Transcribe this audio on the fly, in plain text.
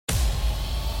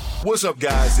What's up,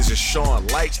 guys? This is Sean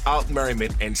Lights Out Merriman,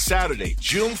 and Saturday,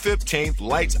 June 15th,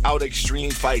 Lights Out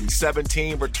Extreme Fighting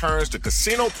 17 returns to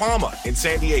Casino Palma in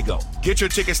San Diego. Get your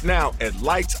tickets now at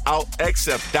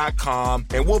lightsoutxf.com,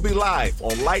 and we'll be live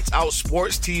on Lights Out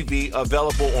Sports TV,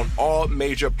 available on all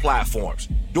major platforms.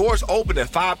 Doors open at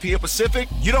 5 p.m. Pacific.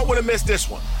 You don't want to miss this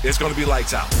one. It's going to be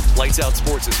lights out. Lights Out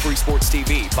Sports is free sports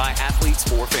TV by athletes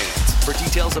for fans. For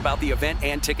details about the event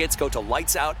and tickets, go to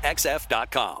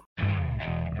lightsoutxf.com.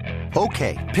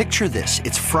 Okay, picture this.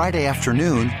 It's Friday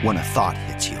afternoon when a thought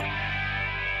hits you.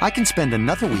 I can spend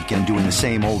another weekend doing the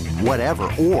same old whatever,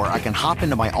 or I can hop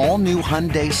into my all-new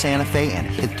Hyundai Santa Fe and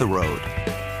hit the road.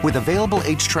 With available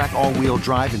H-Track all-wheel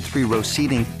drive and 3-row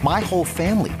seating, my whole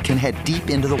family can head deep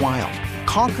into the wild.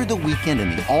 Conquer the weekend in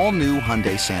the all-new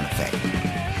Hyundai Santa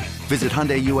Fe. Visit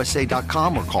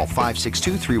HyundaiUSA.com or call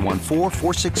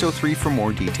 562-314-4603 for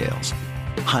more details.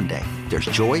 Hyundai, there's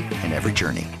joy in every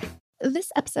journey.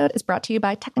 This episode is brought to you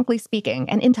by Technically Speaking,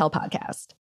 an Intel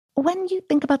podcast. When you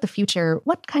think about the future,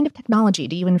 what kind of technology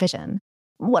do you envision?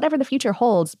 Whatever the future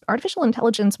holds, artificial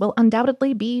intelligence will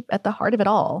undoubtedly be at the heart of it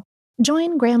all.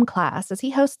 Join Graham Class as he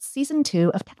hosts Season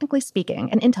 2 of Technically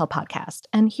Speaking, an Intel podcast,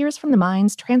 and hears from the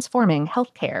minds transforming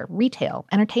healthcare, retail,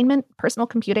 entertainment, personal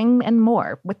computing, and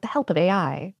more with the help of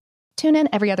AI. Tune in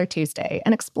every other Tuesday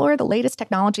and explore the latest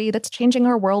technology that's changing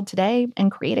our world today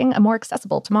and creating a more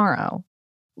accessible tomorrow.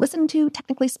 Listen to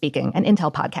Technically Speaking, an Intel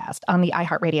podcast on the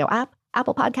iHeartRadio app,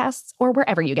 Apple Podcasts, or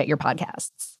wherever you get your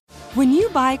podcasts. When you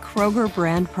buy Kroger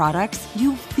brand products,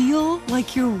 you feel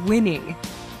like you're winning.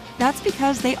 That's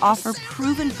because they offer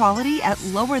proven quality at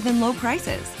lower than low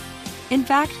prices. In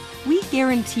fact, we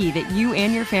guarantee that you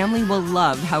and your family will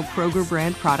love how Kroger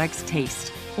brand products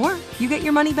taste, or you get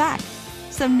your money back.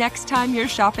 So next time you're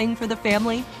shopping for the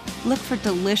family, look for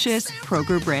delicious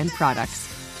Kroger brand products,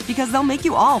 because they'll make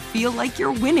you all feel like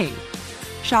you're winning.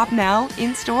 Shop now,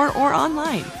 in-store, or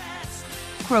online.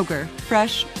 Kroger,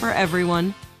 fresh for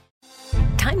everyone.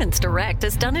 Diamonds Direct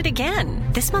has done it again.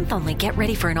 This month only, get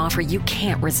ready for an offer you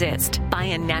can't resist. Buy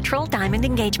a natural diamond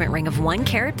engagement ring of 1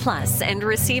 carat plus and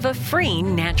receive a free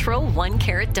natural 1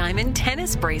 carat diamond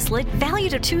tennis bracelet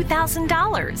valued at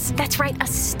 $2,000. That's right, a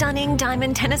stunning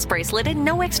diamond tennis bracelet at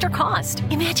no extra cost.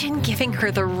 Imagine giving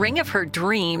her the ring of her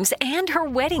dreams and her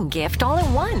wedding gift all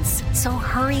at once. So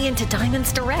hurry into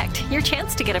Diamonds Direct. Your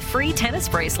chance to get a free tennis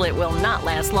bracelet will not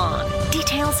last long.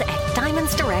 Details at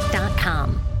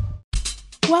diamondsdirect.com.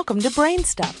 Welcome to Brain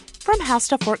Stuff from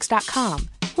HowStuffWorks.com,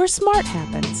 where smart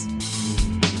happens.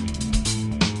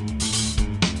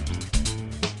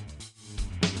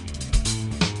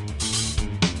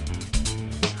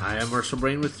 Hi, I'm Marshall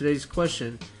Brain with today's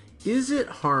question. Is it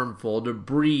harmful to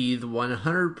breathe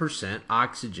 100%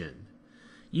 oxygen?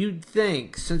 You'd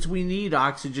think, since we need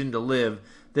oxygen to live,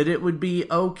 that it would be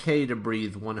okay to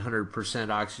breathe 100%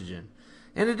 oxygen.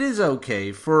 And it is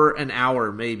okay for an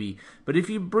hour maybe, but if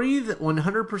you breathe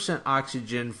 100%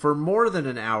 oxygen for more than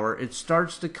an hour, it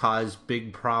starts to cause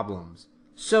big problems.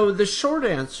 So the short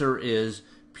answer is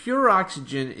pure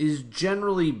oxygen is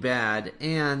generally bad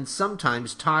and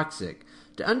sometimes toxic.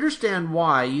 To understand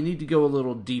why, you need to go a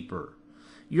little deeper.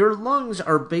 Your lungs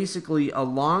are basically a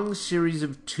long series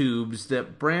of tubes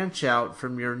that branch out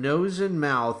from your nose and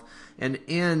mouth and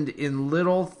end in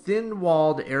little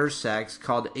thin-walled air sacs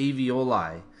called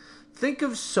alveoli. Think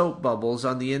of soap bubbles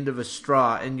on the end of a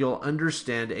straw and you'll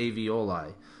understand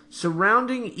alveoli.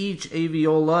 Surrounding each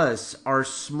alveolus are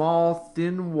small,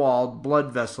 thin-walled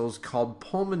blood vessels called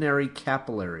pulmonary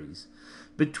capillaries.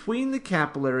 Between the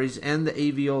capillaries and the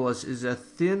alveolus is a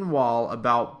thin wall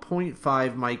about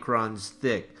 0.5 microns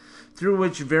thick, through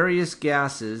which various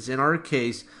gases, in our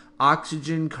case,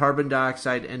 oxygen, carbon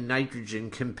dioxide, and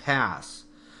nitrogen, can pass.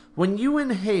 When you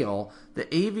inhale, the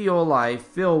alveoli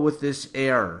fill with this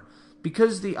air.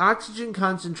 Because the oxygen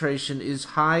concentration is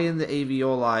high in the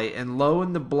alveoli and low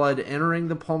in the blood entering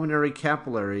the pulmonary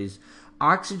capillaries,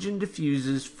 oxygen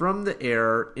diffuses from the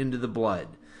air into the blood.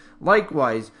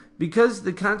 Likewise, because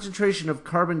the concentration of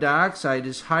carbon dioxide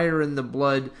is higher in the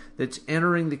blood that's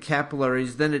entering the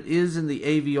capillaries than it is in the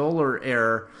alveolar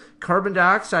air, carbon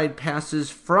dioxide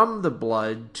passes from the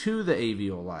blood to the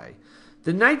alveoli.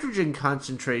 The nitrogen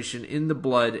concentration in the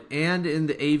blood and in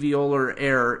the alveolar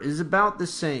air is about the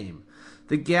same.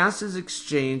 The gases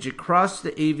exchange across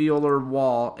the alveolar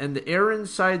wall, and the air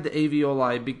inside the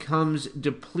alveoli becomes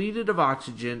depleted of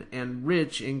oxygen and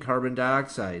rich in carbon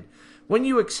dioxide. When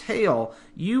you exhale,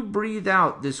 you breathe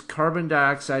out this carbon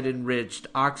dioxide-enriched,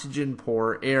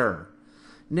 oxygen-poor air.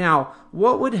 Now,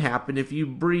 what would happen if you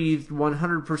breathed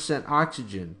 100%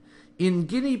 oxygen? In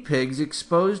guinea pigs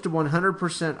exposed to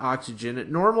 100% oxygen at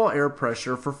normal air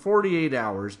pressure for 48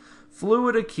 hours,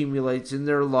 fluid accumulates in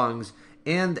their lungs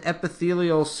and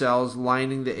epithelial cells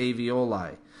lining the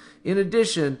alveoli. In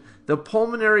addition, the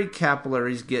pulmonary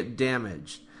capillaries get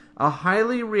damaged. A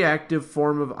highly reactive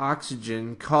form of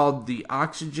oxygen called the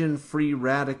oxygen-free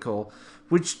radical,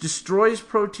 which destroys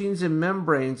proteins and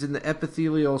membranes in the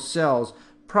epithelial cells,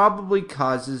 probably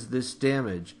causes this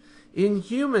damage. In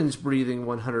humans breathing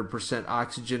 100%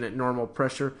 oxygen at normal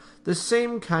pressure, the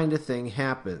same kind of thing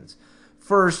happens.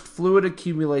 First, fluid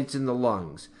accumulates in the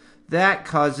lungs. That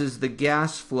causes the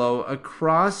gas flow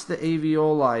across the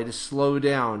alveoli to slow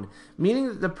down, meaning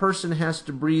that the person has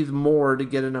to breathe more to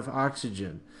get enough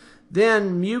oxygen.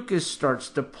 Then mucus starts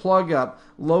to plug up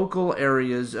local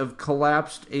areas of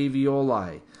collapsed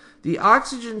alveoli. The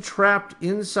oxygen trapped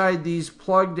inside these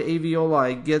plugged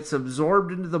alveoli gets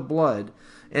absorbed into the blood,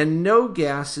 and no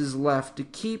gas is left to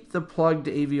keep the plugged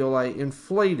alveoli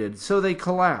inflated, so they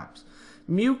collapse.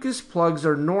 Mucus plugs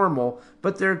are normal,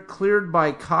 but they're cleared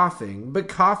by coughing, but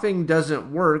coughing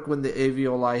doesn't work when the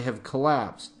alveoli have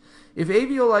collapsed. If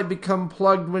alveoli become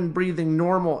plugged when breathing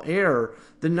normal air,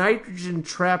 the nitrogen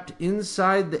trapped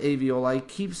inside the alveoli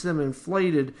keeps them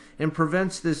inflated and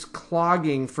prevents this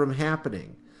clogging from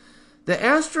happening. The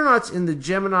astronauts in the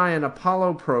Gemini and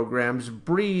Apollo programs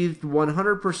breathed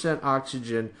 100%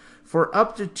 oxygen for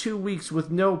up to 2 weeks with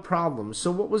no problems.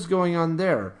 So what was going on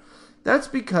there? That's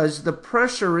because the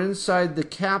pressure inside the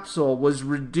capsule was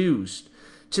reduced.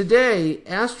 Today,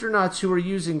 astronauts who are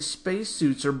using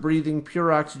spacesuits are breathing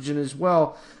pure oxygen as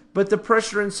well, but the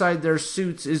pressure inside their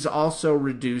suits is also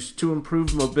reduced to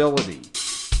improve mobility.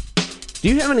 Do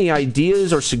you have any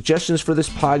ideas or suggestions for this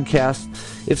podcast?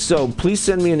 If so, please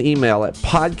send me an email at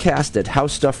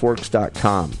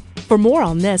podcast@howstuffworks.com. For more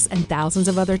on this and thousands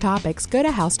of other topics, go to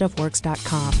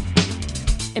howstuffworks.com.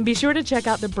 And be sure to check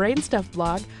out the Brain Stuff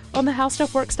blog on the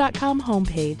howstuffworks.com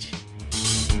homepage.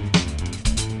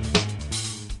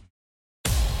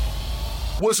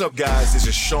 What's up, guys? This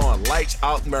is Sean Lights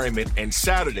Out Merriman, and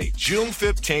Saturday, June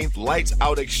 15th, Lights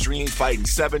Out Extreme Fighting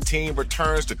 17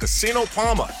 returns to Casino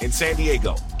Palma in San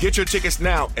Diego. Get your tickets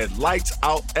now at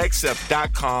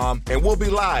lightsoutxf.com, and we'll be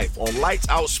live on Lights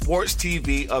Out Sports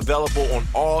TV, available on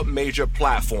all major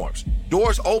platforms.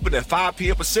 Doors open at 5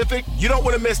 p.m. Pacific. You don't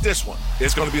want to miss this one.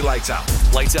 It's going to be lights out.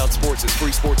 Lights Out Sports is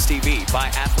free sports TV by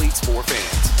athletes for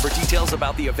fans. For details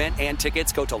about the event and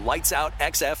tickets, go to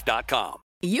lightsoutxf.com.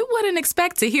 You wouldn't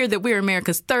expect to hear that we're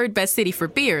America's third best city for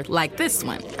beer like this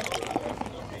one.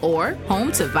 Or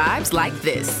home to vibes like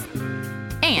this.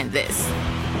 And this.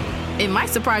 It might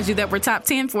surprise you that we're top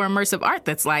 10 for immersive art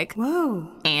that's like, whoa.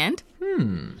 And,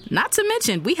 not to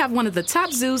mention, we have one of the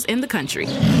top zoos in the country.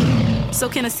 So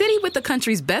can a city with the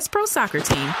country's best pro soccer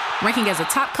team, ranking as a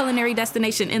top culinary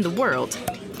destination in the world,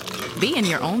 be in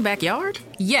your own backyard?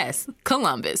 Yes,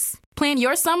 Columbus. Plan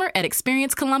your summer at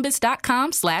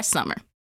experiencecolumbus.com/summer.